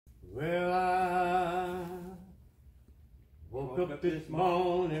Well, I woke up this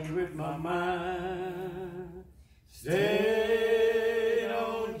morning with my mind stayed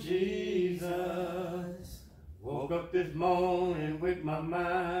on Jesus. Woke up this morning with my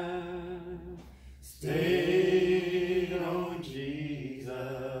mind stayed on Jesus.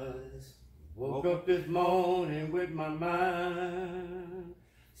 Woke up this morning with my mind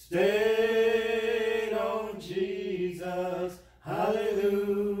stayed on Jesus.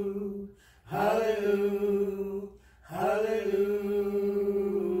 Hallelujah, hallelujah, hallelujah.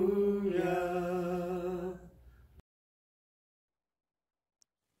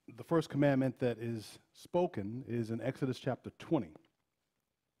 The first commandment that is spoken is in Exodus chapter 20.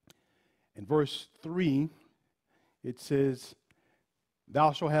 In verse 3, it says,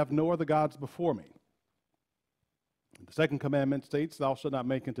 "Thou shalt have no other gods before me." The second commandment states, "Thou shalt not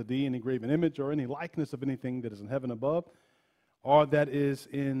make unto thee any graven image or any likeness of anything that is in heaven above, or that is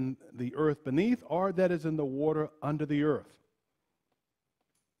in the earth beneath, or that is in the water under the earth.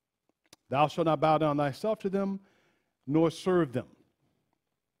 Thou shalt not bow down thyself to them, nor serve them."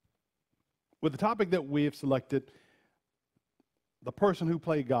 With the topic that we have selected, the person who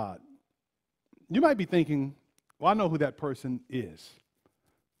played God, you might be thinking, well, I know who that person is.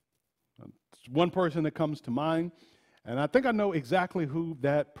 It's one person that comes to mind, and I think I know exactly who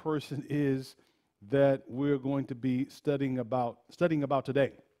that person is that we're going to be studying about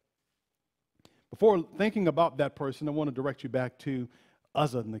today. Before thinking about that person, I want to direct you back to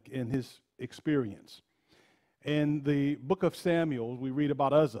Uzzah and his experience. In the book of Samuel, we read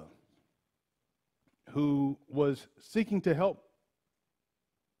about Uzzah, who was seeking to help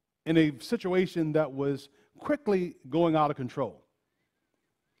in a situation that was quickly going out of control.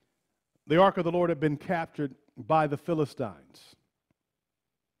 The ark of the Lord had been captured by the Philistines,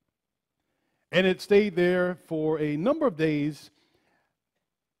 and it stayed there for a number of days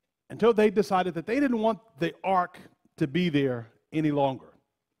until they decided that they didn't want the ark to be there any longer.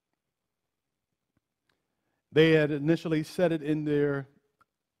 They had initially set it in their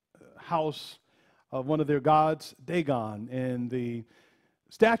house of one of their gods, Dagon, and the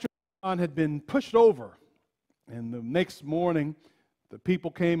statue of Dagon had been pushed over. And the next morning, the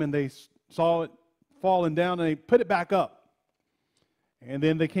people came and they saw it falling down, and they put it back up. And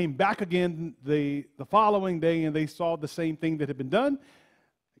then they came back again the following day, and they saw the same thing that had been done,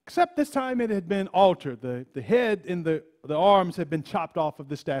 except this time it had been altered. The head and the arms had been chopped off of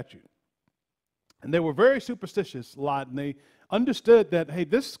the statue. And they were very superstitious, Lot, and they understood that, hey,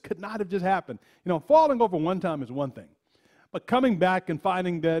 this could not have just happened. You know, falling over one time is one thing, but coming back and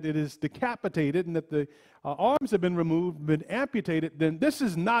finding that it is decapitated and that the arms have been removed, been amputated, then this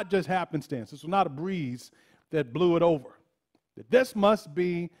is not just happenstance. This was not a breeze that blew it over. This must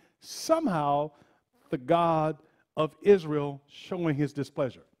be somehow the God of Israel showing his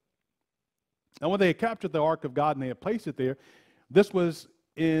displeasure. Now, when they had captured the ark of God and they had placed it there, this was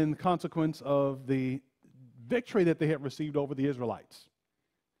in consequence of the victory that they had received over the Israelites.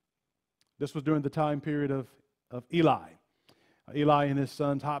 This was during the time period of Eli. Eli and his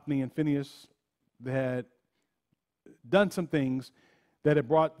sons, Hophni and Phinehas, they had done some things that had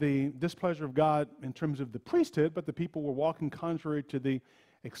brought the displeasure of God in terms of the priesthood, but the people were walking contrary to the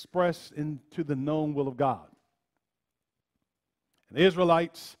express into the known will of God. And the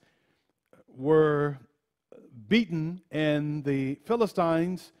Israelites were beaten, and the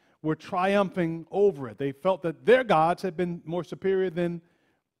Philistines were triumphing over it. They felt that their gods had been more superior than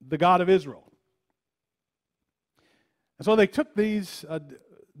the God of Israel. And so they took this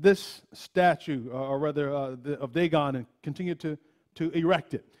statue, or rather of Dagon, and continued to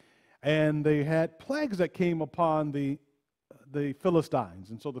erect it. And they had plagues that came upon the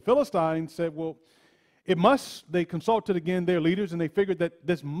Philistines. And so the Philistines said, well, they consulted again their leaders, and they figured that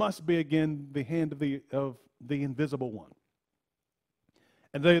this must be again the hand of the invisible one.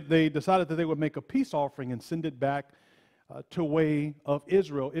 And they decided that they would make a peace offering and send it back to way of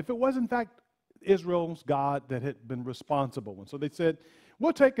Israel, if it was in fact Israel's God that had been responsible. And so they said,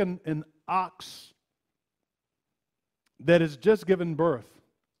 we'll take an ox that has just given birth,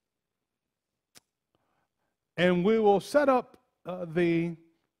 and we will set up the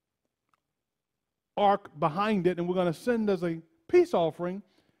ark behind it, and we're going to send as a peace offering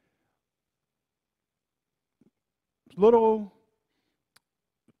little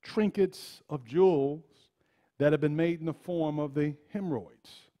trinkets of jewels that have been made in the form of the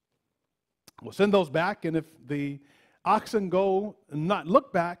hemorrhoids. We'll send those back, and if the oxen go and not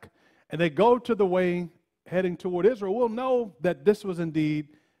look back, and they go to the way heading toward Israel, we'll know that this was indeed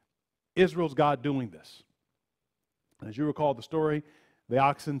Israel's God doing this. As you recall the story, the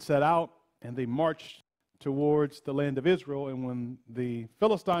oxen set out, and they marched towards the land of Israel. And when the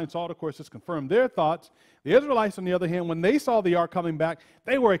Philistines saw it, of course, this confirmed their thoughts. The Israelites, on the other hand, when they saw the ark coming back,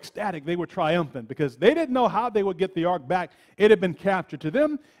 they were ecstatic. They were triumphant because they didn't know how they would get the ark back. It had been captured. To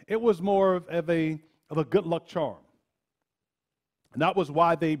them, it was more of a good luck charm. And that was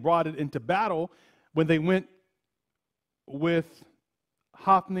why they brought it into battle when they went with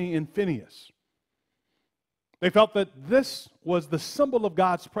Hophni and Phinehas. They felt that this was the symbol of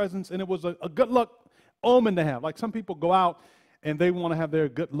God's presence, and it was a good luck omen to have. Like some people go out and they want to have their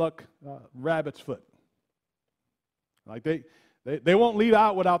good luck rabbit's foot. Like they won't leave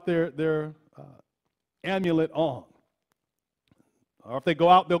out without their amulet on. Or if they go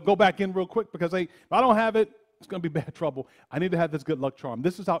out, they'll go back in real quick because if I don't have it, it's going to be bad trouble. I need to have this good luck charm.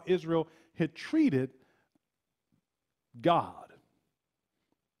 This is how Israel had treated God.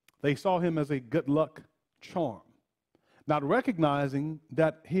 They saw him as a good luck charm, not recognizing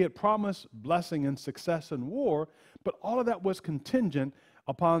that he had promised blessing and success in war, but all of that was contingent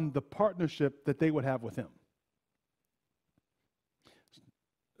upon the partnership that they would have with him.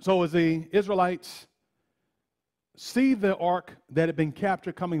 So as the Israelites see the ark that had been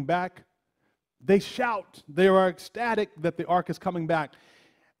captured coming back, they shout. They are ecstatic that the ark is coming back.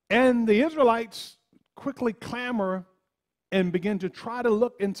 And the Israelites quickly clamor and begin to try to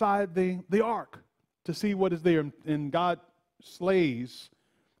look inside the ark to see what is there. And God slays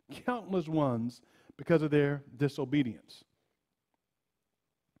countless ones because of their disobedience.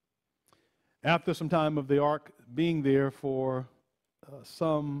 After some time of the ark being there for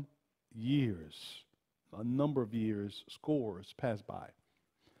some years, a number of years, scores pass by,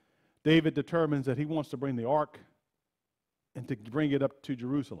 David determines that he wants to bring the ark and to bring it up to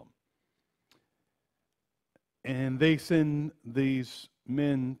Jerusalem. And they send these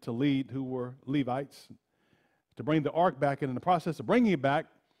men to lead, who were Levites, to bring the ark back. And in the process of bringing it back,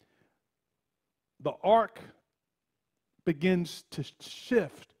 the ark begins to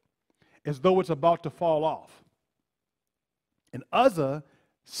shift as though it's about to fall off. And Uzzah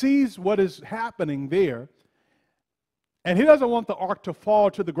sees what is happening there, and he doesn't want the ark to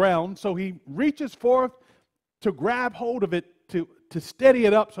fall to the ground, so he reaches forth to grab hold of it, to steady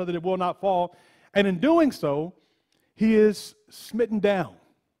it up so that it will not fall. And in doing so, he is smitten down.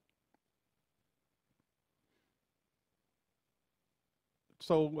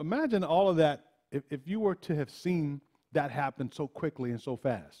 So imagine all of that if you were to have seen that happen so quickly and so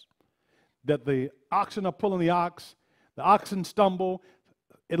fast. That the oxen are pulling the oxen stumble.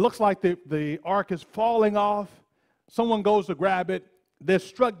 It looks like the ark is falling off. Someone goes to grab it. They're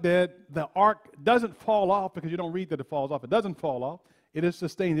struck dead. The ark doesn't fall off because you don't read that it falls off. It doesn't fall off. It is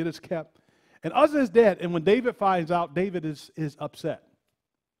sustained. It is kept. And Uzzah is dead. And when David finds out, David is upset.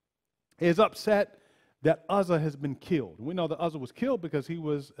 He is upset that Uzzah has been killed. We know that Uzzah was killed because he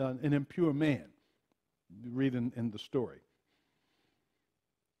was an impure man. You read in the story.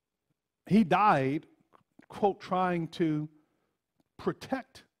 He died, quote, trying to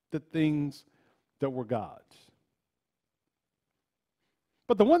protect the things that were God's.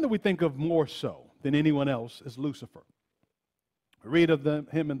 But the one that we think of more so than anyone else is Lucifer. We read of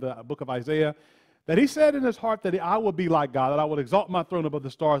him in the book of Isaiah, that he said in his heart that I will be like God, that I will exalt my throne above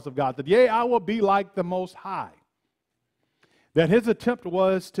the stars of God, that yea, I will be like the Most High. That his attempt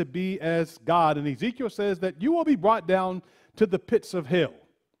was to be as God. And Ezekiel says that you will be brought down to the pits of hell.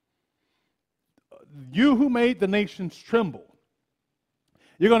 You who made the nations tremble.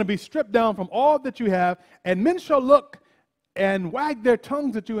 You're going to be stripped down from all that you have, and men shall look and wag their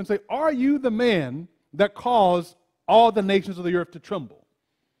tongues at you and say, are you the man that caused all the nations of the earth to tremble?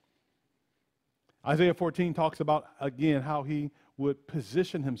 Isaiah 14 talks about, again, how he would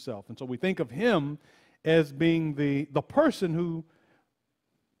position himself. And so we think of him as being the person who,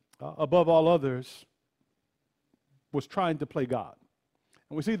 above all others, was trying to play God.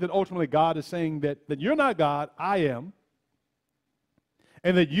 And we see that ultimately God is saying that you're not God, I am,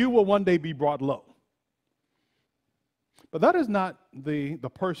 and that you will one day be brought low. But that is not the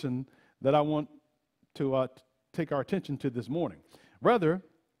person that I want to take our attention to this morning. Rather,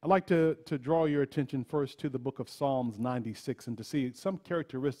 I'd like to draw your attention first to the book of Psalms 96 and to see some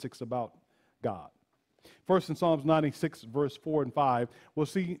characteristics about God. First, in Psalms 96, verse 4 and 5, we'll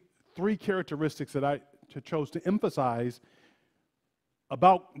see three characteristics that I chose to emphasize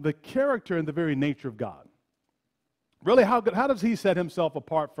about the character and the very nature of God. Really, how does he set himself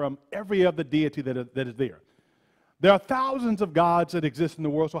apart from every other deity that is there? There are thousands of gods that exist in the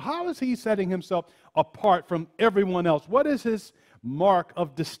world, so how is he setting himself apart from everyone else? What is his mark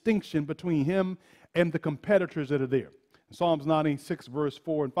of distinction between him and the competitors that are there? In Psalms 96, verse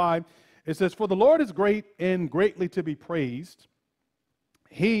 4 and 5, it says, for the Lord is great and greatly to be praised.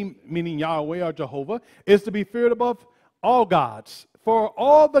 He, meaning Yahweh or Jehovah, is to be feared above all gods. For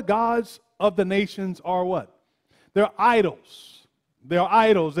all the gods of the nations are what? They're idols. They're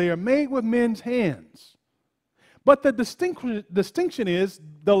idols. They are made with men's hands. But the distinction is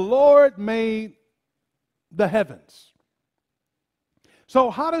the Lord made the heavens. So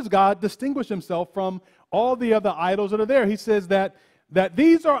how does God distinguish himself from all the other idols that are there? He says that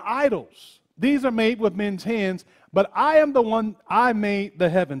these are idols. These are made with men's hands, but I am the one, I made the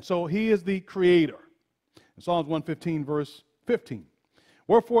heavens. So he is the creator. In Psalms 115, verse 15.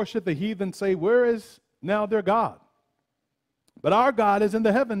 Wherefore should the heathen say, where is now their God? But our God is in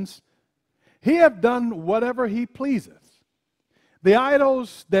the heavens. He hath done whatever he pleaseth. The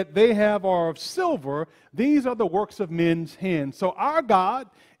idols that they have are of silver. These are the works of men's hands. So our God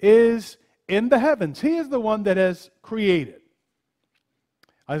is in the heavens. He is the one that has created.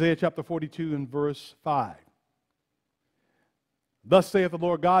 Isaiah chapter 42 and verse 5. Thus saith the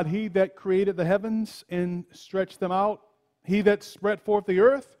Lord God, he that created the heavens and stretched them out, he that spread forth the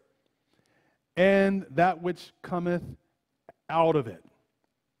earth, and that which cometh out of it.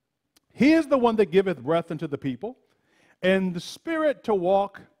 He is the one that giveth breath unto the people, and the spirit to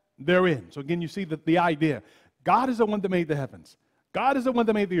walk therein. So again, you see the idea. God is the one that made the heavens. God is the one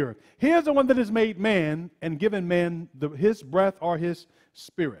that made the earth. He is the one that has made man and given man his breath or his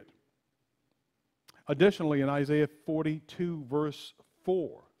spirit. Additionally, in Isaiah 42, verse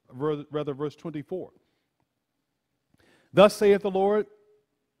 24. Thus saith the Lord,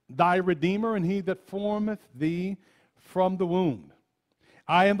 thy Redeemer, and he that formeth thee from the womb.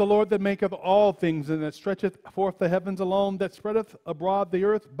 I am the Lord that maketh all things, and that stretcheth forth the heavens alone, that spreadeth abroad the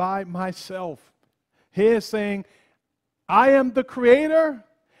earth by myself. He is saying, I am the creator.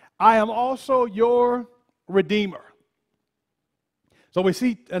 I am also your Redeemer. So we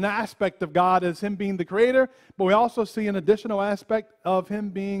see an aspect of God as him being the creator, but we also see an additional aspect of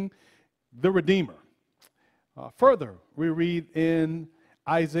him being the Redeemer. Further, we read in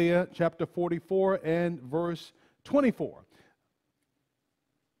Isaiah chapter 44 and verse 24.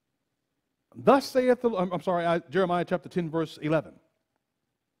 Thus saith Jeremiah chapter 10, verse 11.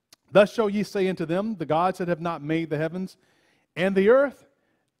 Thus shall ye say unto them, the gods that have not made the heavens and the earth,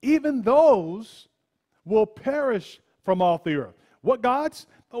 even those will perish from off the earth. What gods?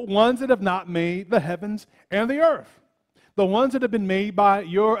 The ones that have not made the heavens and the earth. The ones that have been made by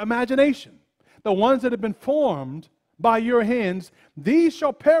your imagination. The ones that have been formed by your hands, these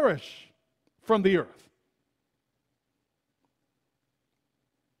shall perish from the earth.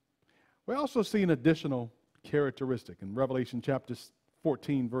 We also see an additional characteristic in Revelation chapter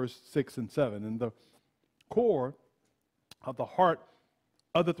 14, verse 6 and 7. In the core of the heart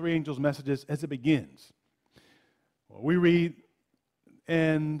of the three angels' messages as it begins. We read,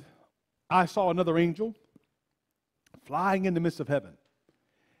 and I saw another angel flying in the midst of heaven,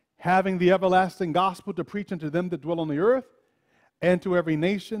 having the everlasting gospel to preach unto them that dwell on the earth, and to every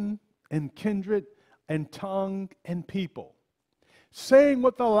nation and kindred and tongue and people, saying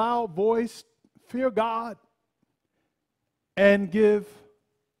with a loud voice, fear God and give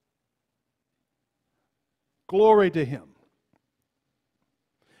glory to him.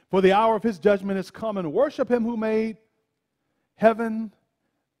 For the hour of his judgment is come, and worship him who made heaven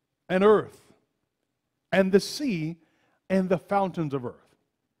and earth and the sea and the fountains of earth.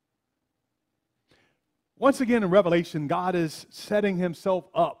 Once again in Revelation, God is setting himself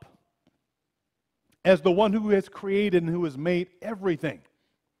up as the one who has created and who has made everything.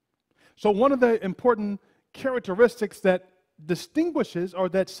 So one of the important characteristics that distinguishes or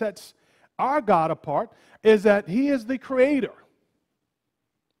that sets our God apart is that he is the creator.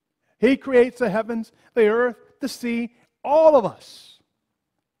 He creates the heavens, the earth, the sea, all of us.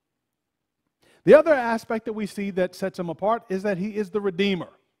 The other aspect that we see that sets him apart is that he is the Redeemer.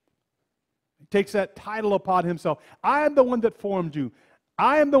 He takes that title upon himself. I am the one that formed you.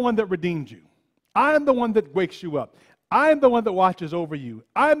 I am the one that redeemed you. I am the one that wakes you up. I am the one that watches over you.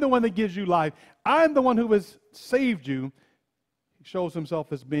 I am the one that gives you life. I am the one who has saved you. He shows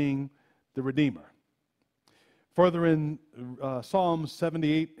himself as being the Redeemer. Further in Psalm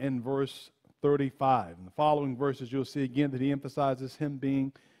 78 and verse 35, in the following verses, you'll see again that he emphasizes him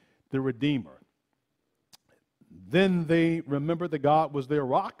being the Redeemer. Then they remembered that God was their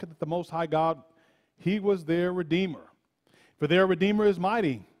rock, that the Most High God, he was their Redeemer. For their Redeemer is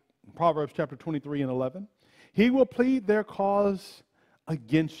mighty. Proverbs chapter 23 and 11. He will plead their cause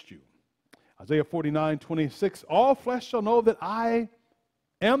against you. Isaiah 49, 26. All flesh shall know that I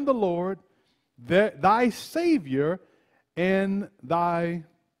am the Lord, thy Savior and thy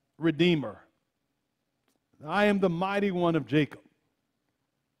Redeemer. I am the mighty one of Jacob.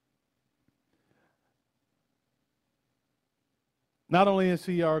 Not only is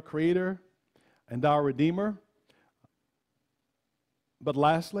he our creator and our redeemer, but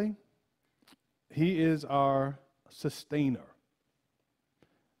lastly, he is our sustainer.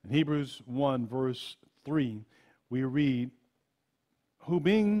 In Hebrews 1, verse 3, we read, who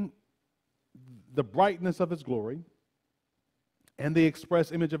being the brightness of his glory and the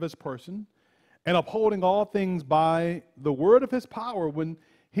express image of his person, and upholding all things by the word of his power, when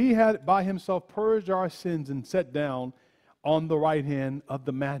he had by himself purged our sins and sat down on the right hand of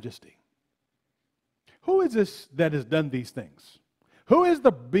the majesty. Who is this that has done these things? Who is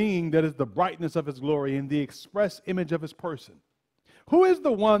the being that is the brightness of his glory and the express image of his person? Who is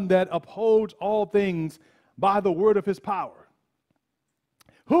the one that upholds all things by the word of his power?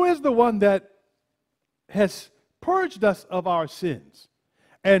 Who is the one that has purged us of our sins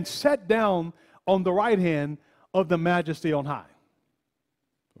and sat down on the right hand of the majesty on high?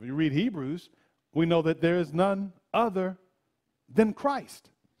 When you read Hebrews, we know that there is none other than Christ.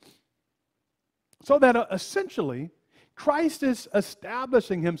 So that essentially, Christ is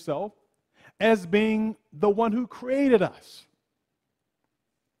establishing himself as being the one who created us.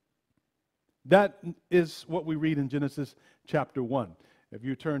 That is what we read in Genesis chapter 1. If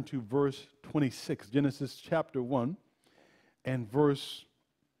you turn to verse 26, Genesis chapter 1 and verse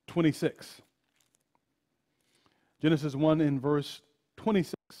 26. Genesis 1 and verse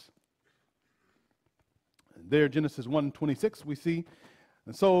 26. There, Genesis 1:26, we see,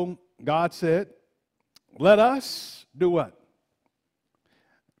 and so God said, let us do what?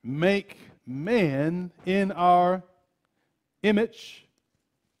 Make man in our image,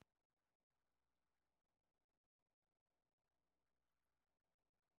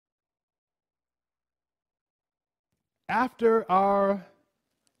 after our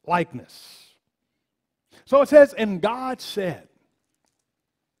likeness. So it says, and God said,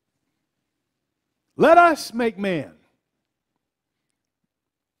 let us make man,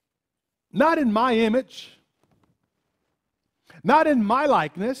 not in my image, not in my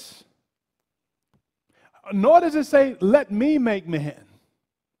likeness, nor does it say, let me make man,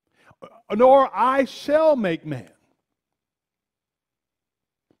 nor I shall make man.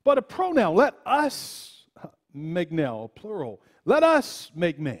 But a pronoun, let us make man, plural. Let us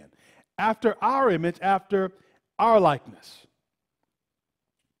make man, after our image, after our likeness.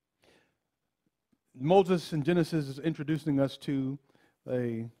 Moses in Genesis is introducing us to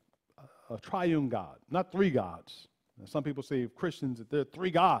a triune God, not three gods. Some people say Christians that there are three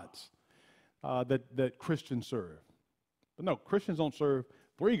gods that Christians serve. But no, Christians don't serve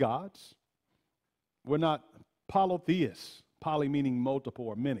three gods. We're not polytheists, poly meaning multiple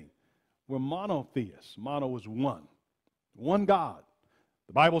or many. We're monotheists. Mono is one God.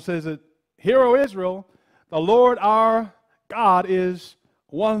 The Bible says that, hear, O Israel, the Lord our God is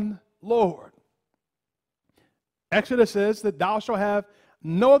one Lord. Exodus says that thou shalt have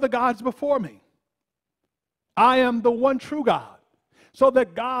no other gods before me. I am the one true God. So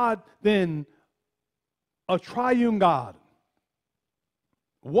that God then, a triune God,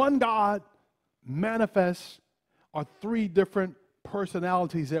 one God manifests are three different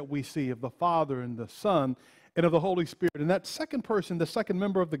personalities that we see of the Father and the Son and of the Holy Spirit. And that second person, the second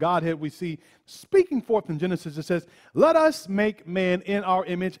member of the Godhead we see speaking forth in Genesis, it says, let us make man in our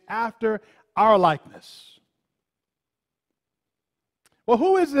image after our likeness. Well,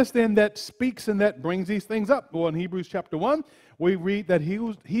 who is this then that speaks and that brings these things up? Well, in Hebrews chapter 1, we read that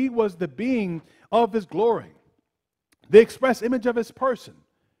he was the being of his glory, the express image of his person,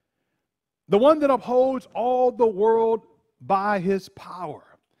 the one that upholds all the world by his power.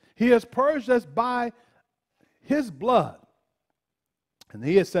 He has purged us by his blood, and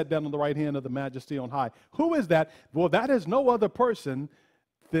he is set down on the right hand of the majesty on high. Who is that? Well, that is no other person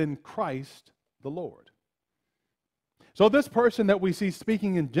than Christ the Lord. So this person that we see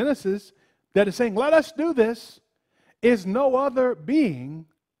speaking in Genesis that is saying, let us do this, is no other being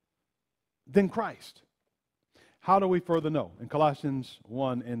than Christ. How do we further know? In Colossians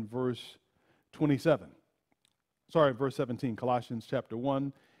 1 and verse 17. Colossians chapter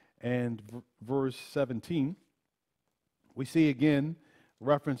 1 and verse 17. We see again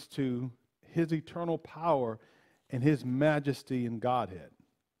reference to his eternal power and his majesty and Godhead.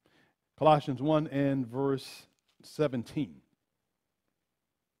 Colossians 1 and verse 17. In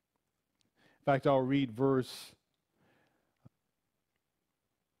fact, I'll read verse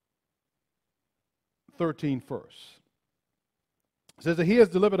 13 first. It says that he has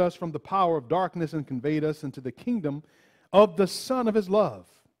delivered us from the power of darkness and conveyed us into the kingdom of the Son of his love,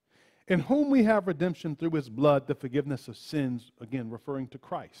 in whom we have redemption through his blood, the forgiveness of sins, again referring to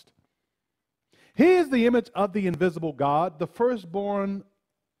Christ. He is the image of the invisible God, the firstborn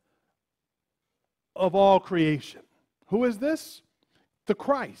of all creation. Who is this? to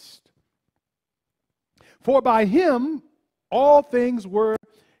Christ. For by him all things were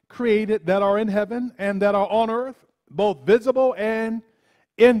created that are in heaven and that are on earth, both visible and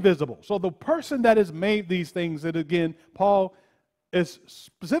invisible. So the person that has made these things, and again, Paul is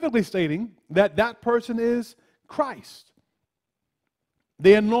specifically stating that that person is Christ,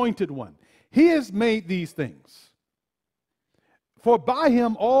 the anointed one. He has made these things. For by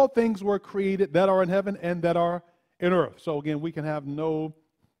him all things were created that are in heaven and that are in earth. So again, we can have no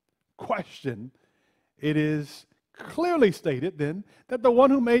question. It is clearly stated then that the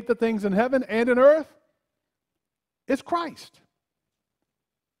one who made the things in heaven and in earth is Christ.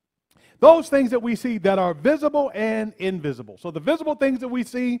 Those things that we see that are visible and invisible. So the visible things that we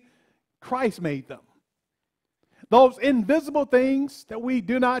see, Christ made them. Those invisible things that we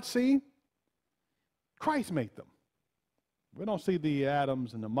do not see, Christ made them. We don't see the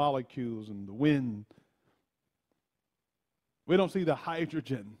atoms and the molecules and the wind. We don't see the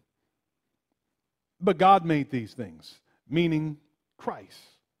hydrogen. But God made these things, meaning Christ.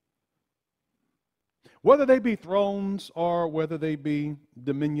 Whether they be thrones or whether they be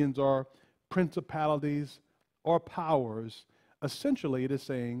dominions or principalities or powers, essentially it is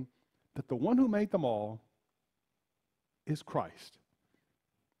saying that the one who made them all is Christ.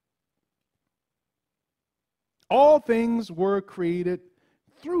 All things were created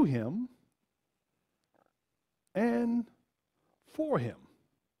through him and for him.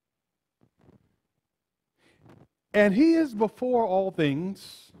 And he is before all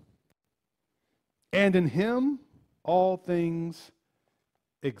things, and in him all things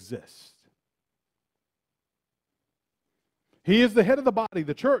exist. He is the head of the body,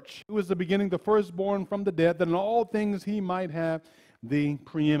 the church, who is the beginning, the firstborn from the dead, that in all things he might have the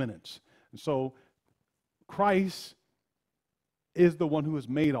preeminence. And so Christ is the one who has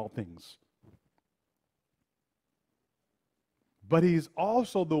made all things. But he's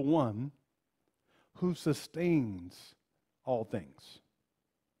also the one who sustains all things.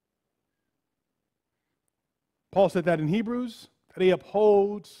 Paul said that in Hebrews, that he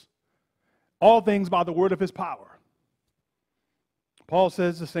upholds all things by the word of his power. Paul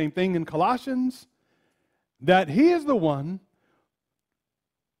says the same thing in Colossians, that he is the one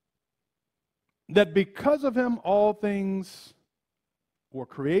that because of him all things were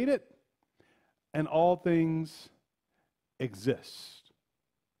created and all things exist.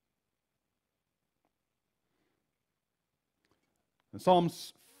 In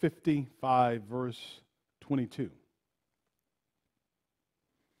Psalms 55, verse 22,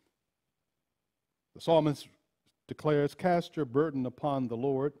 the psalmist declares, "Cast your burden upon the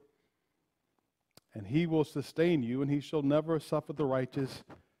Lord, and he will sustain you, and he shall never suffer the righteous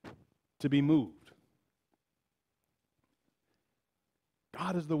to be moved."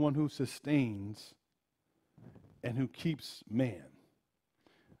 God is the one who sustains and who keeps man.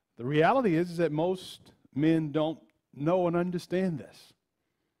 The reality is that most men don't know and understand this.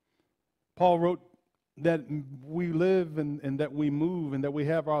 Paul wrote that we live and that we move and that we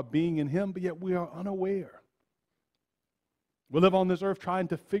have our being in him, but yet we are unaware. We live on this earth trying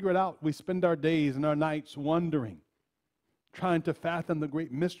to figure it out. We spend our days and our nights wondering, trying to fathom the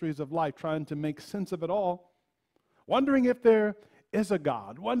great mysteries of life, trying to make sense of it all, wondering if there is a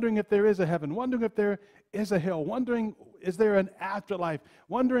God, wondering if there is a heaven, wondering if there is a hell, wondering is there an afterlife,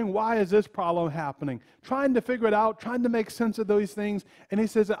 wondering why is this problem happening, trying to figure it out, trying to make sense of those things. And he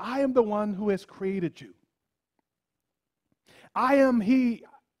says that I am the one who has created you. I am he.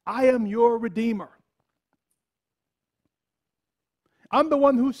 I am your Redeemer. I'm the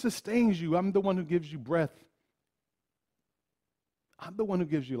one who sustains you. I'm the one who gives you breath. I'm the one who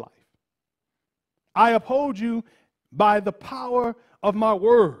gives you life. I uphold you by the power of my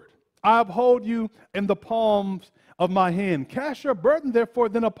word. I uphold you in the palms of my hand. Cast your burden, therefore,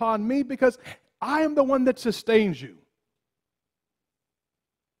 then upon me, because I am the one that sustains you.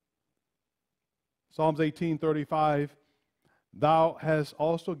 Psalms 18:35, thou hast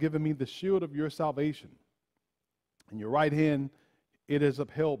also given me the shield of your salvation. In your right hand it has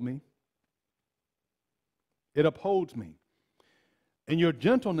upheld me. It upholds me. And your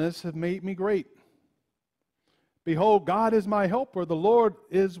gentleness have made me great. Behold, God is my helper. The Lord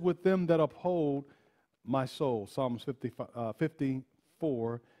is with them that uphold my soul. Psalms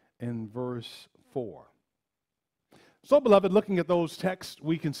 54 and verse 4. So, beloved, looking at those texts,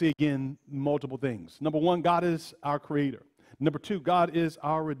 we can see again multiple things. Number one, God is our creator. Number two, God is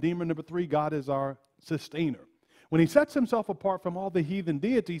our redeemer. Number three, God is our sustainer. When he sets himself apart from all the heathen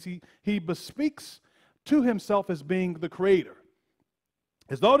deities, he bespeaks to himself as being the creator.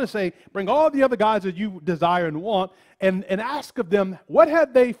 As though to say, bring all the other gods that you desire and want, and ask of them, what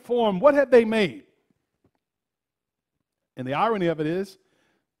had they formed, what had they made? And the irony of it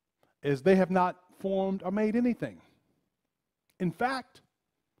is they have not formed or made anything. In fact,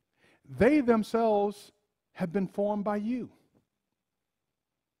 they themselves have been formed by you.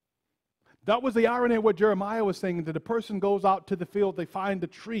 That was the irony of what Jeremiah was saying, that a person goes out to the field, they find a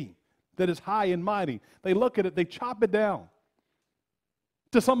tree that is high and mighty. They look at it, they chop it down.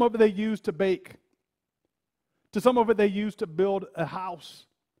 To some of it they use to bake. To some of it they use to build a house.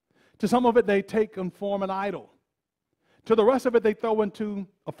 To some of it they take and form an idol. To the rest of it they throw into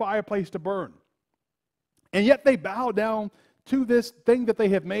a fireplace to burn. And yet they bow down to this thing that they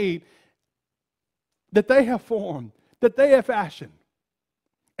have made, that they have formed, that they have fashioned.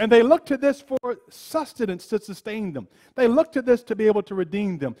 And they look to this for sustenance to sustain them. They look to this to be able to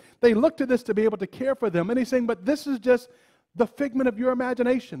redeem them. They look to this to be able to care for them. And he's saying, but this is just the figment of your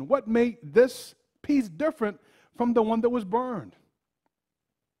imagination. What made this piece different from the one that was burned?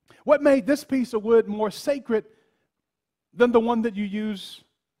 What made this piece of wood more sacred than the one that you use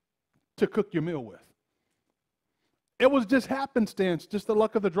to cook your meal with? It was just happenstance, just the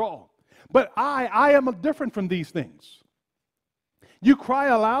luck of the draw. But I am different from these things. You cry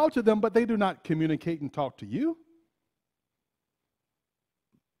aloud to them, but they do not communicate and talk to you.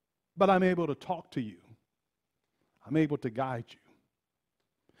 But I'm able to talk to you. I'm able to guide you.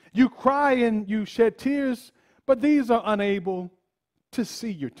 You cry and you shed tears, but these are unable to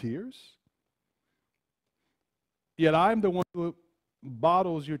see your tears. Yet I'm the one who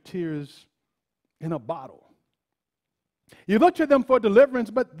bottles your tears in a bottle. You look to them for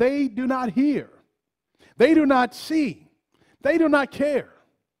deliverance, but they do not hear. They do not see. They do not care.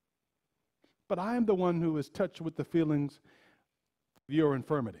 But I am the one who is touched with the feelings of your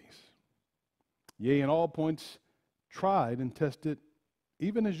infirmities. Yea, in all points tried and tested,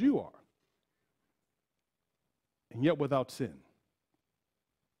 even as you are, and yet without sin.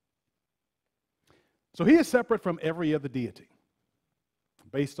 So he is separate from every other deity,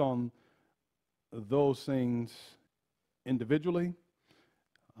 based on those things individually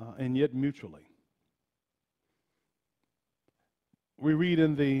and yet mutually. We read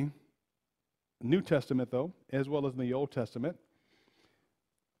in the New Testament, though, as well as in the Old Testament,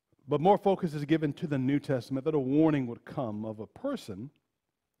 but more focus is given to the New Testament, that a warning would come of a person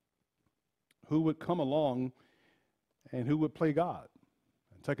who would come along and who would play God.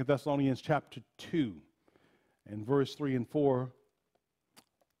 In 2 Thessalonians chapter 2 and verse 3 and 4,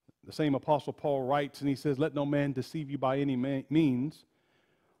 the same Apostle Paul writes, and he says, let no man deceive you by any means,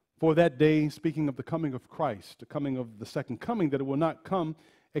 for that day, speaking of the coming of Christ, the coming of the second coming, that it will not come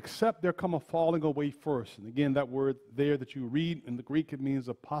except there come a falling away first. And again, that word there that you read in the Greek, it means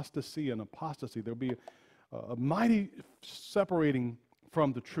apostasy and apostasy. There'll be a mighty separating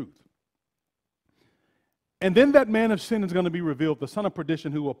from the truth. And then that man of sin is going to be revealed, the son of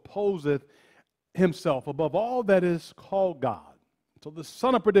perdition, who opposeth himself above all that is called God. So the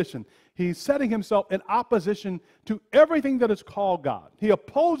son of perdition, he's setting himself in opposition to everything that is called God. He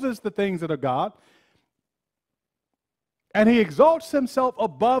opposes the things that are God, and he exalts himself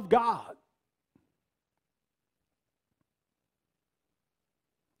above God.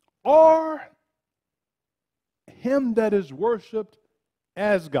 Or him that is worshipped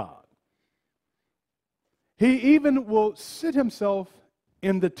as God. He even will sit himself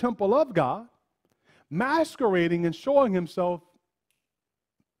in the temple of God, masquerading and showing himself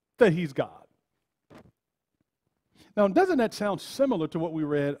that he's God. Now, doesn't that sound similar to what we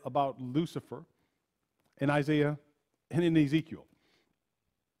read about Lucifer in Isaiah and in Ezekiel?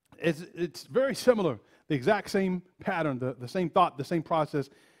 It's very similar, the exact same pattern, the same thought, the same process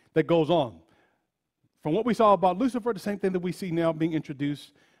that goes on. From what we saw about Lucifer, the same thing that we see now being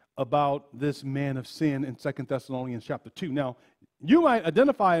introduced about this man of sin in 2 Thessalonians chapter 2. Now, you might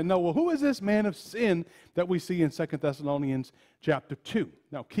identify and know, well, who is this man of sin that we see in 2 Thessalonians chapter 2?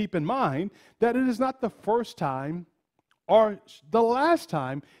 Now, keep in mind that it is not the first time or the last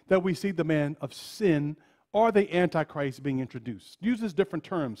time that we see the man of sin or the antichrist being introduced. Uses different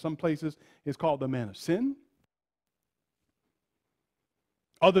terms. Some places it's called the man of sin.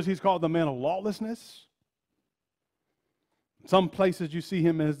 Others he's called the man of lawlessness. Some places you see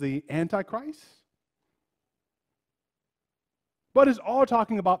him as the antichrist. But it's all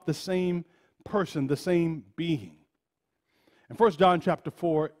talking about the same person, the same being. In 1 John chapter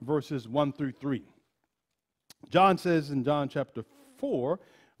 4, verses 1 through 3. John says in John chapter 4,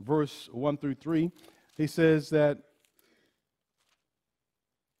 verse 1 through 3, he says that,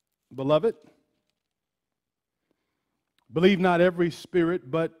 beloved, believe not every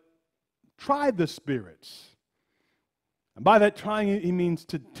spirit, but try the spirits. And by that trying, he means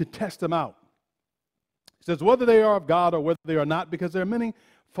to test them out. He says, whether they are of God or whether they are not, because there are many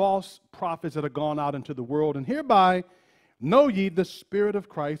false prophets that have gone out into the world, and hereby know ye the Spirit of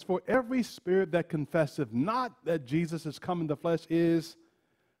Christ, for every spirit that confesseth not that Jesus is come in the flesh is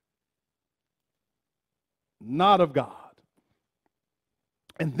not of God.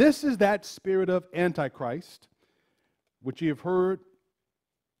 And this is that spirit of antichrist, which ye have heard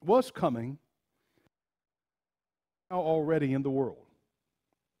was coming, now already in the world.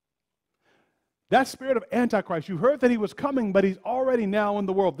 That spirit of antichrist, you heard that he was coming, but he's already now in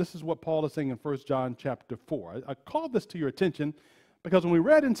the world. This is what Paul is saying in 1 John chapter 4. I called this to your attention because when we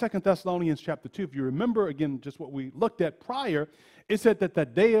read in 2 Thessalonians chapter 2, if you remember again just what we looked at prior, it said that the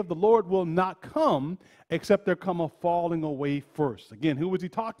day of the Lord will not come except there come a falling away first. Again, who was he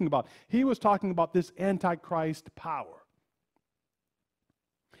talking about? He was talking about this antichrist power.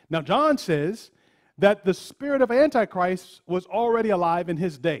 Now, John says that the spirit of antichrist was already alive in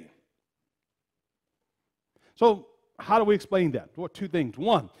his day. So how do we explain that? Well, two things.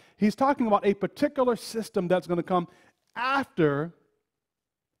 One, he's talking about a particular system that's going to come after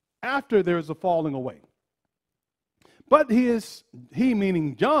there's a falling away. But he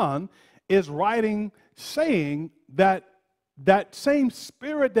meaning John, is writing saying that that same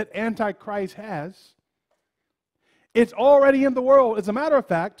spirit that Antichrist has, it's already in the world. As a matter of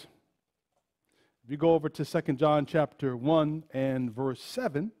fact, if you go over to 2 John chapter 1 and verse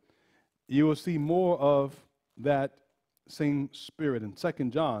 7, you will see more of that same spirit in 2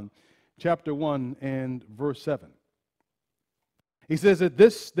 John chapter 1 and verse 7. He says that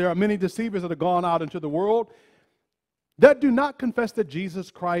there are many deceivers that have gone out into the world that do not confess that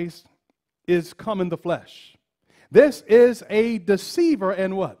Jesus Christ is come in the flesh. This is a deceiver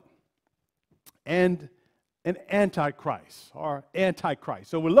and what? And an antichrist or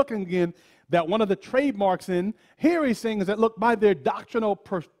antichrist. So we're looking again that one of the trademarks in here he's saying is that, look, by their doctrinal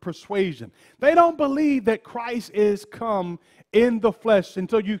persuasion, they don't believe that Christ is come in the flesh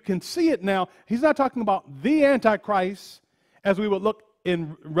until you can see it now. He's not talking about the antichrist as we would look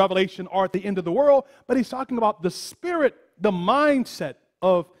in Revelation or at the end of the world, but he's talking about the spirit, the mindset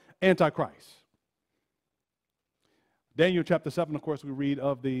of antichrist. Daniel chapter 7, of course, we read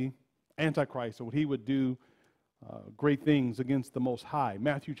of the antichrist and what he would do great things against the Most High.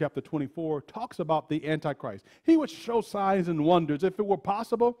 Matthew chapter 24 talks about the Antichrist. He would show signs and wonders. If it were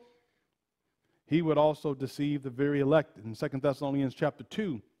possible, he would also deceive the very elect. In 2 Thessalonians chapter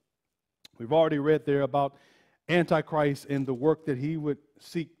 2, we've already read there about Antichrist and the work that he would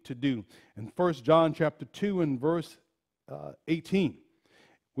seek to do. In 1 John chapter 2 and verse 18,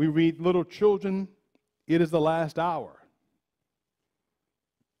 we read, little children, it is the last hour.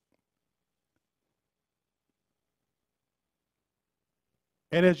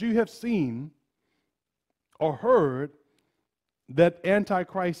 And as you have seen or heard that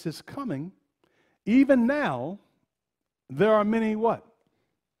Antichrist is coming, even now there are many what?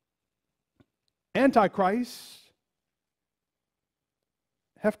 Antichrists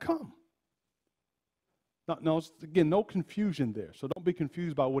have come. No, again, no confusion there. So don't be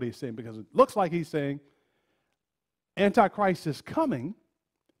confused by what he's saying, because it looks like he's saying Antichrist is coming.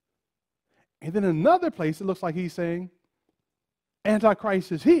 And then in another place it looks like he's saying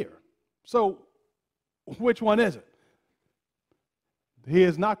Antichrist is here. So, which one is it? He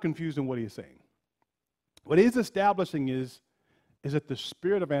is not confusing what he is saying. What he is establishing is that the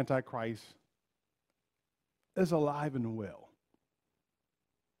spirit of Antichrist is alive and well.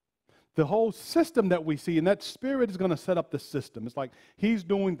 The whole system that we see, and that spirit is going to set up the system. It's like he's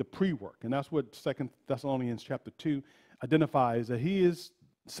doing the pre-work, and that's what 2 Thessalonians chapter 2 identifies, that he is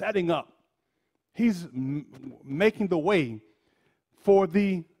setting up. He's making the way for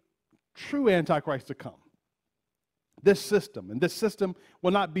the true Antichrist to come. This system, and this system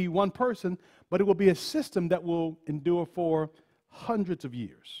will not be one person, but it will be a system that will endure for hundreds of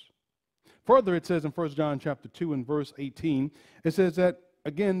years. Further, it says in 1 John chapter 2 and verse 18, it says that,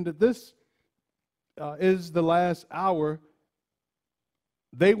 again, that this is the last hour.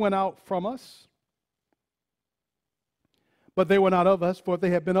 They went out from us, but they were not of us, for if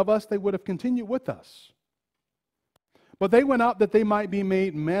they had been of us, they would have continued with us. But they went out that they might be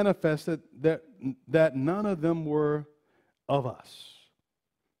made manifest that none of them were of us.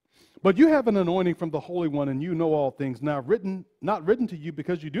 But you have an anointing from the Holy One, and you know all things. Now not written to you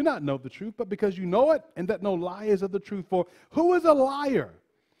because you do not know the truth, but because you know it, and that no lie is of the truth. For who is a liar?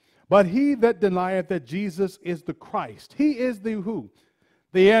 But he that denieth that Jesus is the Christ. He is the who?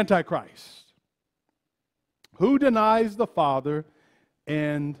 The Antichrist. Who denies the Father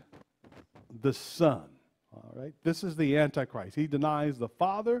and the Son. All right, this is the Antichrist. He denies the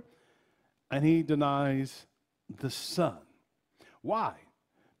Father and he denies the Son. Why?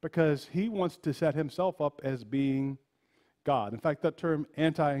 Because he wants to set himself up as being God. In fact, that term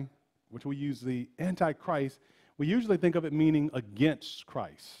which we use, the Antichrist, we usually think of it meaning against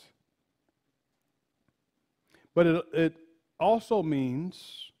Christ. But it also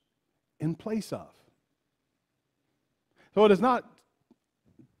means in place of. So it is not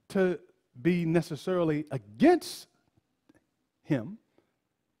to be necessarily against him,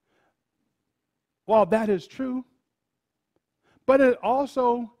 while that is true, but it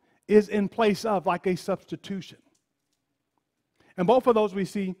also is in place of, like a substitution. And both of those we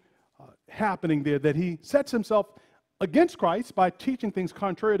see happening there, that he sets himself against Christ by teaching things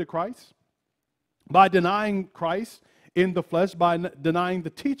contrary to Christ, by denying Christ in the flesh, by denying the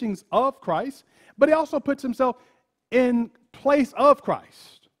teachings of Christ, but he also puts himself in place of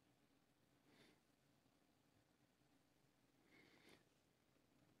Christ.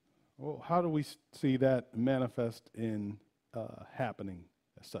 Well, how do we see that manifest in happening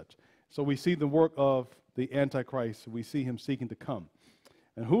as such? So we see the work of the Antichrist. We see him seeking to come.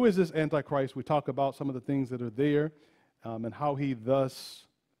 And who is this Antichrist? We talk about some of the things that are there and how he thus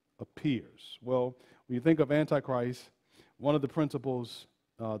appears. Well, when you think of Antichrist, one of the principles,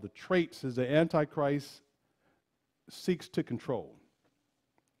 the traits, is the Antichrist seeks to control.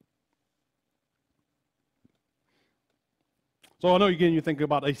 So I know, again, you're thinking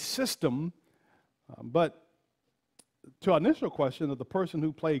about a system, but to our initial question of the person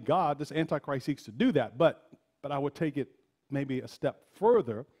who played God, this Antichrist seeks to do that. But I would take it maybe a step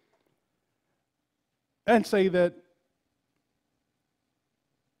further and say that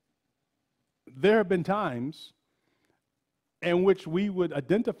there have been times in which we would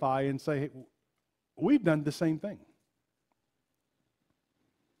identify and say, we've done the same thing.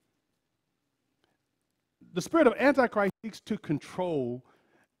 The spirit of Antichrist seeks to control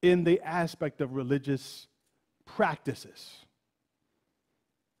in the aspect of religious practices.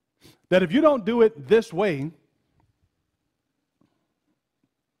 That if you don't do it this way,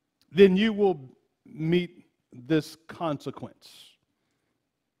 then you will meet this consequence.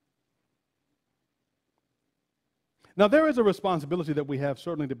 Now, there is a responsibility that we have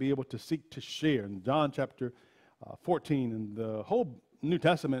certainly to be able to seek to share. In John chapter 14, and the whole New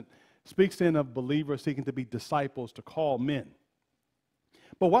Testament speaks then of believers seeking to be disciples, to call men.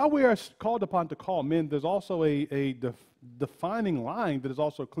 But while we are called upon to call men, there's also a defining line that is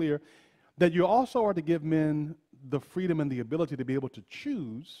also clear, that you also are to give men the freedom and the ability to be able to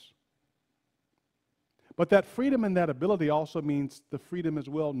choose. But that freedom and that ability also means the freedom as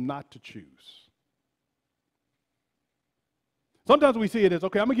well not to choose. Sometimes we see it as,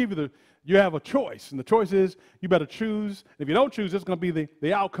 okay, I'm going to give you you have a choice, and the choice is you better choose. If you don't choose, it's going to be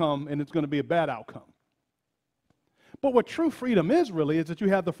the outcome, and it's going to be a bad outcome. But what true freedom is really is that you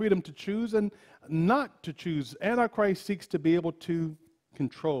have the freedom to choose and not to choose. Antichrist seeks to be able to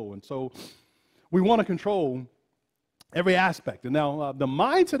control, and so we want to control every aspect. And now the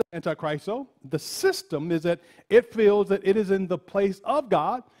mindset of Antichrist, though, the system is that it feels that it is in the place of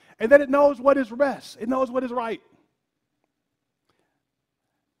God and that it knows what is rest. It knows what is right.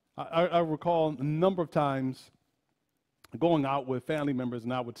 I recall a number of times going out with family members,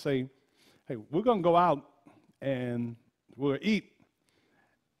 and I would say, hey, we're going to go out and we'll eat.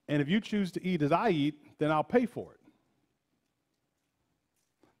 And if you choose to eat as I eat, then I'll pay for it.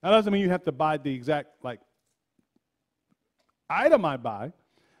 That doesn't mean you have to buy the exact item I buy,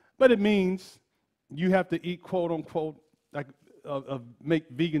 but it means you have to eat, quote unquote, make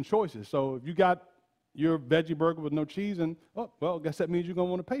vegan choices. So if you got your veggie burger with no cheese, and I guess that means you're going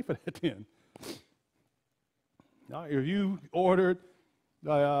to want to pay for that then. Now, if you ordered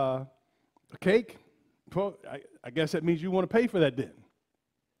a cake, I guess that means you want to pay for that then.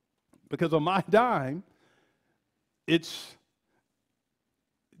 Because on my dime, it's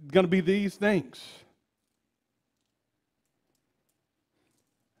going to be these things.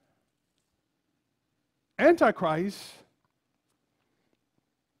 Antichrist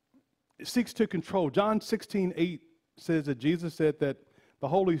seeks to control. John 16:8 says that Jesus said that the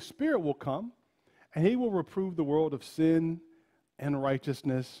Holy Spirit will come and he will reprove the world of sin and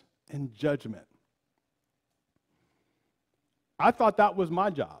righteousness and judgment. I thought that was my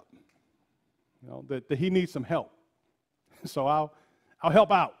job, that he needs some help. So I'll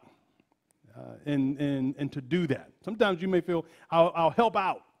help out and to do that. Sometimes you may feel I'll help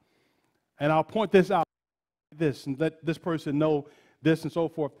out and I'll point this out, this, and let this person know this and so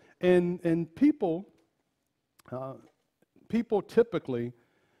forth. And people typically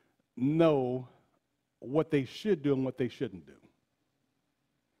know what they should do and what they shouldn't do.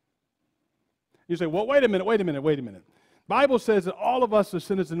 You say, well, wait a minute. Bible says that all of us are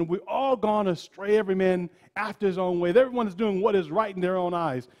sinners and we've all gone astray, every man after his own way. Everyone is doing what is right in their own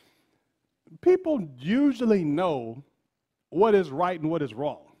eyes. People usually know what is right and what is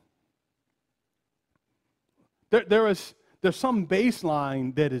wrong. There's some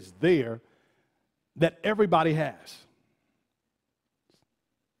baseline that is there that everybody has.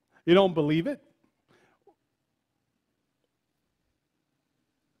 You don't believe it?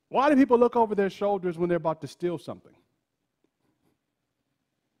 Why do people look over their shoulders when they're about to steal something?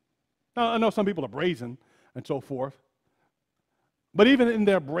 Now, I know some people are brazen and so forth, but even in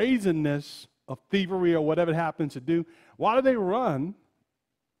their brazenness of thievery or whatever it happens to do, why do they run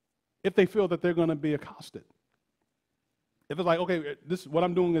if they feel that they're going to be accosted? If it's like, okay, this what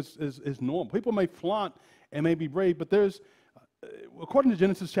I'm doing is normal. People may flaunt and may be brave, but there's, according to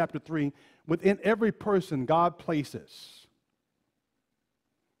Genesis chapter 3, within every person God places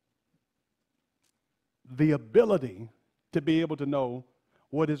the ability to be able to know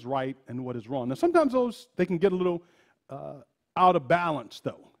what is right and what is wrong. Now, sometimes they can get a little out of balance,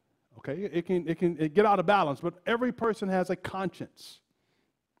 though. Okay, it can get out of balance, but every person has a conscience,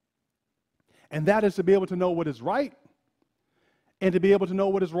 and that is to be able to know what is right and to be able to know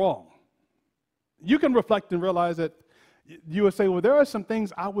what is wrong. You can reflect and realize that you would say, well, there are some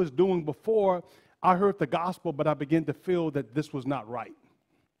things I was doing before I heard the gospel, but I began to feel that this was not right.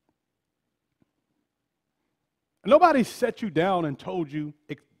 Nobody set you down and told you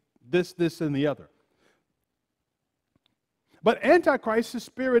this, and the other. But Antichrist's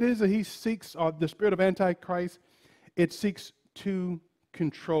spirit is that he seeks, or the spirit of Antichrist, it seeks to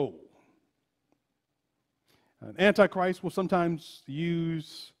control. An Antichrist will sometimes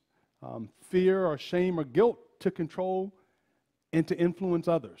use fear or shame or guilt to control and to influence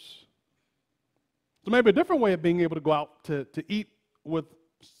others. So maybe a different way of being able to go out to eat with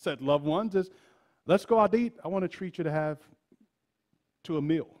said loved ones is, let's go out to eat. I want to treat you to a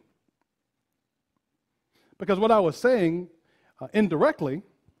meal. Because what I was saying indirectly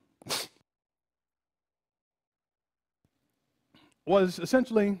was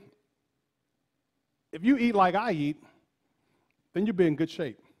essentially, if you eat like I eat, then you'll be in good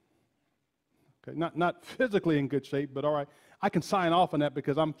shape. Okay, not physically in good shape, but all right, I can sign off on that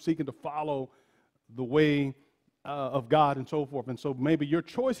because I'm seeking to follow the way of God and so forth. And so maybe your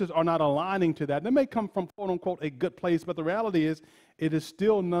choices are not aligning to that. They may come from, quote unquote, a good place, but the reality is it is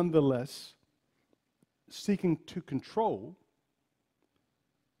still nonetheless seeking to control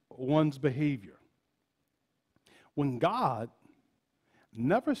one's behavior. When God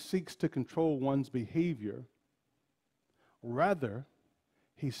never seeks to control one's behavior, rather,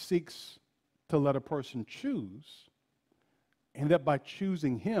 he seeks to let a person choose, and that by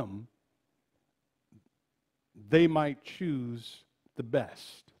choosing him, they might choose the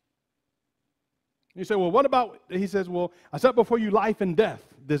best. You say, well, what about, he says, well, I set before you life and death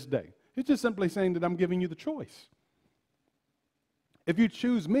this day. He's just simply saying that I'm giving you the choice. If you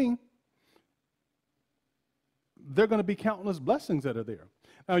choose me, there are going to be countless blessings that are there.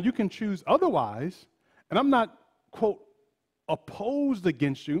 Now, you can choose otherwise, and I'm not, quote, opposed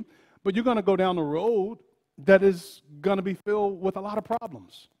against you, but you're going to go down the road that is going to be filled with a lot of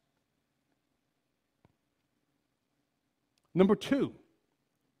problems. Number two,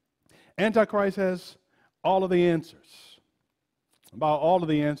 Antichrist has all of the answers. By all of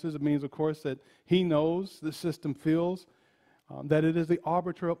the answers, it means, of course, that he knows, the system feels, that it is the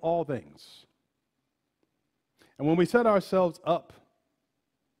arbiter of all things. And when we set ourselves up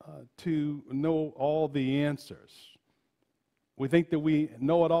to know all the answers, we think that we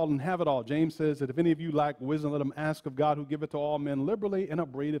know it all and have it all. James says that if any of you lack wisdom, let him ask of God, who giveth to all men liberally and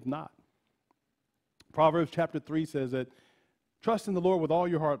upbraideth not. Proverbs chapter 3 says that trust in the Lord with all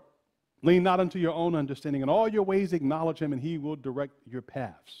your heart, lean not unto your own understanding, and all your ways acknowledge him, and he will direct your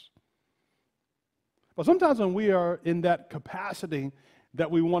paths. But sometimes when we are in that capacity that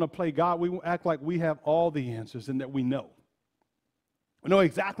we want to play God, we act like we have all the answers and that we know. We know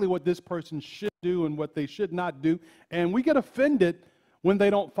exactly what this person should do and what they should not do, and we get offended when they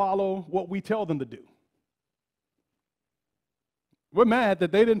don't follow what we tell them to do. We're mad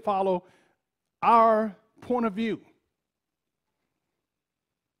that they didn't follow our point of view.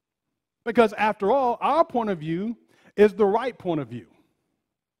 Because after all, our point of view is the right point of view.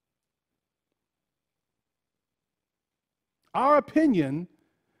 Our opinion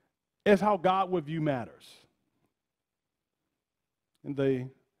is how God would view matters. In the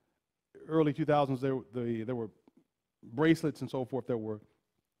early 2000s, there were bracelets and so forth that were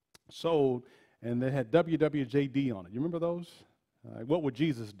sold, and they had WWJD on it. You remember those? What would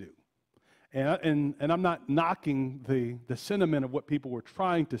Jesus do? And I'm not knocking the sentiment of what people were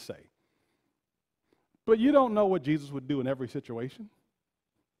trying to say. But you don't know what Jesus would do in every situation.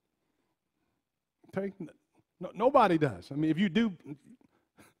 Okay? No, nobody does. I mean, if you do,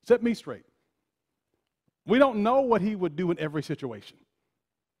 set me straight. We don't know what he would do in every situation.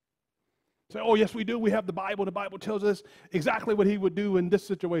 Say, oh, yes, we do. We have the Bible. The Bible tells us exactly what he would do in this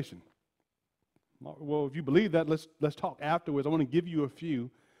situation. Well, if you believe that, let's talk afterwards. I want to give you a few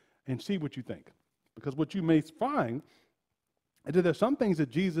and see what you think. Because what you may find is that there's some things that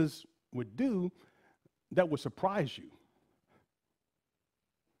Jesus would do that would surprise you.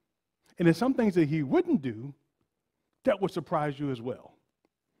 And there's some things that he wouldn't do that would surprise you as well.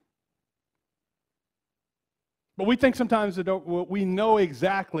 But we think sometimes that we know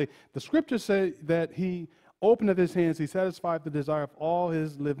exactly. The scriptures say that he opened up his hands, he satisfied the desire of all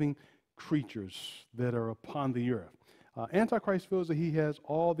his living creatures that are upon the earth. Antichrist feels that he has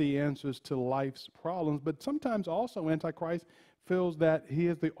all the answers to life's problems, but sometimes also Antichrist feels that he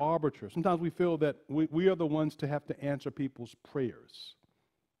is the arbiter. Sometimes we feel that we are the ones to have to answer people's prayers.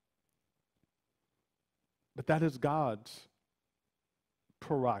 But that is God's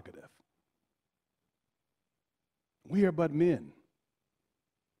prerogative. We are but men.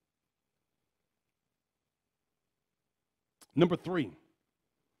 Number 3,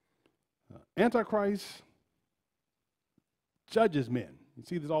 Antichrist judges men. You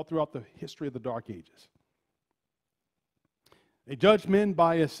see this all throughout the history of the Dark Ages. They judge men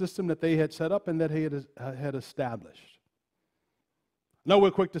by a system that they had set up and that he had established. Now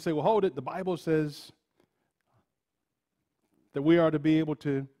we're quick to say, well, hold it. The Bible says that we are to be able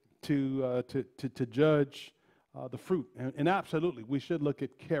to judge the fruit. And absolutely, we should look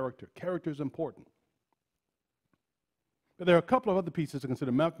at character. Character is important. But there are a couple of other pieces to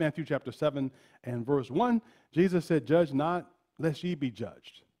consider. Matthew chapter 7 and verse 1, Jesus said, judge not, lest ye be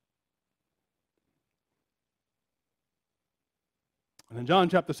judged. And in John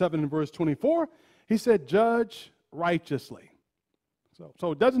chapter 7 and verse 24, he said, judge righteously.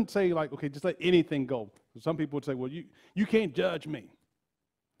 So it doesn't say like, okay, just let anything go. Some people would say, well, you can't judge me.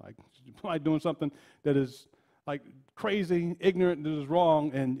 Like doing something that is like crazy, ignorant, that is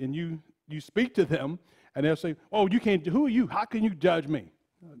wrong, and you speak to them, and they'll say, oh, you can't, who are you? How can you judge me?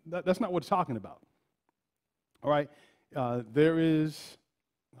 That's not what it's talking about. All right? There is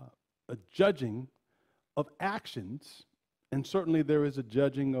a judging of actions, and certainly there is a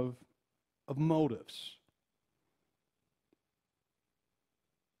judging of motives.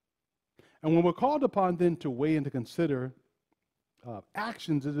 And when we're called upon then to weigh and to consider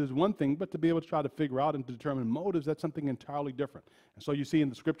actions, it is one thing, but to be able to try to figure out and to determine motives, that's something entirely different. And so you see in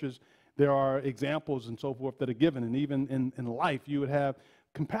the scriptures, there are examples and so forth that are given. And even in life, you would have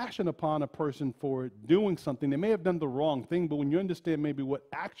compassion upon a person for doing something. They may have done the wrong thing, but when you understand maybe what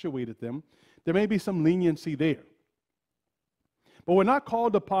actuated them, there may be some leniency there. But we're not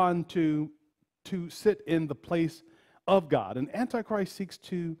called upon to sit in the place of God. And Antichrist seeks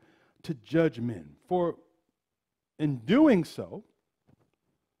to judge men. For in doing so,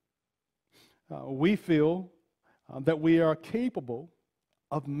 we feel that we are capable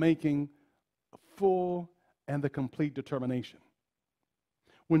of making a full and the complete determination.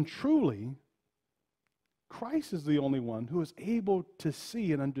 When truly, Christ is the only one who is able to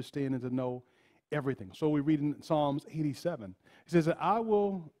see and understand and to know everything. So we read in Psalms 87, it says that I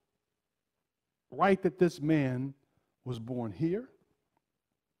will write that this man was born here,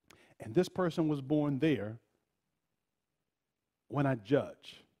 and this person was born there when I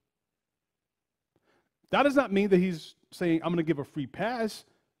judge. That does not mean that he's saying, I'm going to give a free pass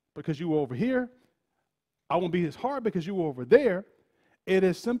because you were over here. I won't be as hard because you were over there. It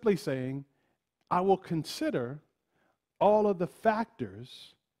is simply saying, I will consider all of the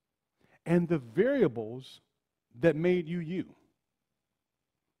factors and the variables that made you you.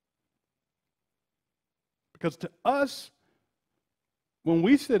 Because to us, when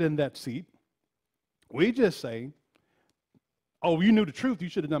we sit in that seat, we just say, oh, you knew the truth, you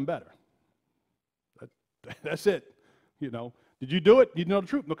should have done better. That's it. You know, did you do it? You know the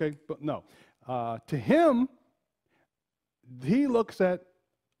truth? Okay, but no. To him, he looks at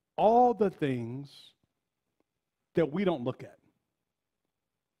all the things that we don't look at.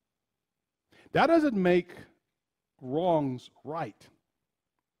 That doesn't make wrongs right.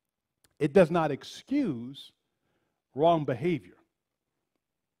 It does not excuse wrong behavior.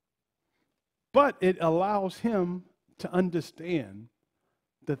 But it allows him to understand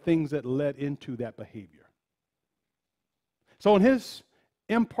the things that led into that behavior. So in his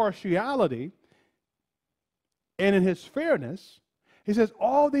impartiality and in his fairness, he says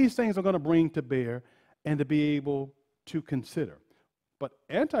all these things are going to bring to bear and to be able to consider. But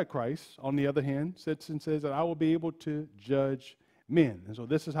Antichrist, on the other hand, sits and says that I will be able to judge men. And so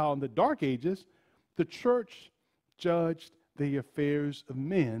this is how in the Dark Ages, the church judged the affairs of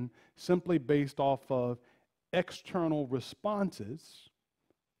men simply based off of external responses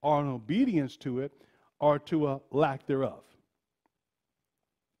or an obedience to it or to a lack thereof.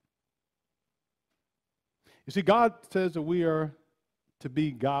 You see, God says that we are to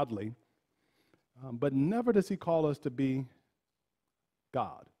be godly, but never does he call us to be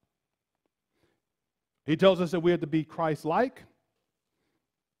God. He tells us that we are to be Christ-like,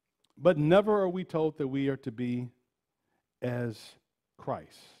 but never are we told that we are to be as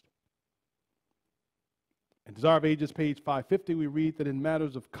Christ. In Desire of Ages, page 550, we read that in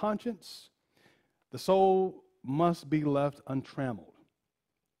matters of conscience, the soul must be left untrammeled.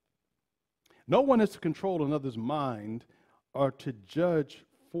 No one is to control another's mind or to judge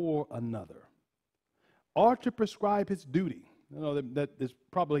for another or to prescribe his duty. You know, that is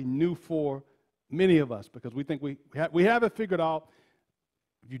probably new for many of us because we think we have it figured out.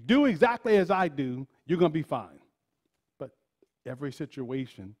 If you do exactly as I do, you're going to be fine. But every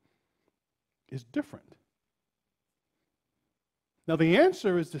situation is different. Now, the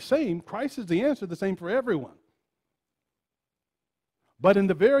answer is the same. Christ is the answer, the same for everyone. But in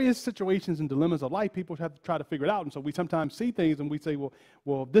the various situations and dilemmas of life, people have to try to figure it out. And so we sometimes see things and we say,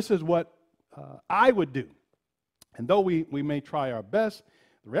 well, this is what I would do. And though we may try our best,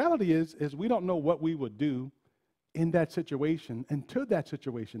 the reality is we don't know what we would do in that situation until that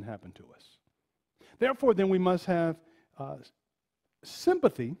situation happened to us. Therefore, then we must have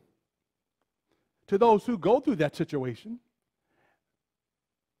sympathy to those who go through that situation.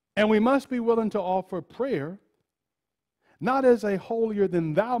 And we must be willing to offer prayer, not as a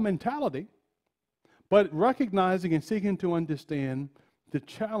holier-than-thou mentality, but recognizing and seeking to understand the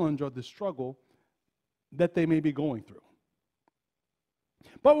challenge or the struggle that they may be going through.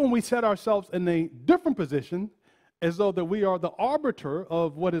 But when we set ourselves in a different position, as though that we are the arbiter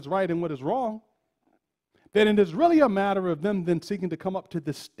of what is right and what is wrong, then it is really a matter of them then seeking to come up to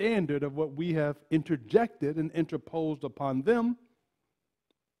the standard of what we have interjected and interposed upon them.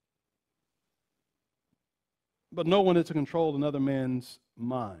 But no one is to control another man's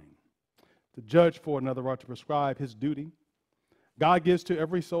mind, to judge for another or to prescribe his duty. God gives to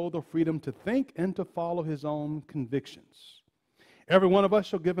every soul the freedom to think and to follow his own convictions. Every one of us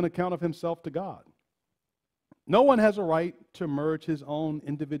shall give an account of himself to God. No one has a right to merge his own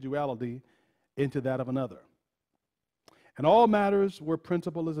individuality into that of another. In all matters where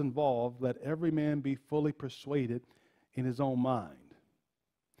principle is involved, let every man be fully persuaded in his own mind.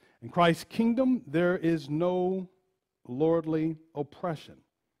 In Christ's kingdom, there is no lordly oppression,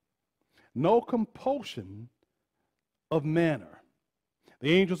 no compulsion of manner.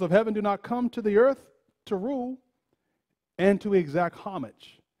 The angels of heaven do not come to the earth to rule and to exact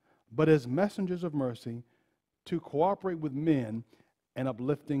homage, but as messengers of mercy to cooperate with men in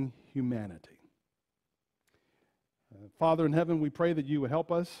uplifting humanity. Father in heaven, we pray that you would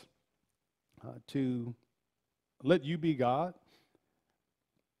help us to let you be God,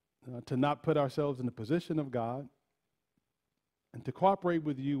 to not put ourselves in the position of God, and to cooperate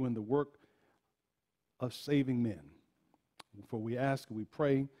with you in the work of saving men. For we ask and we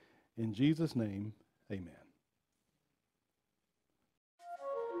pray in Jesus' name, amen.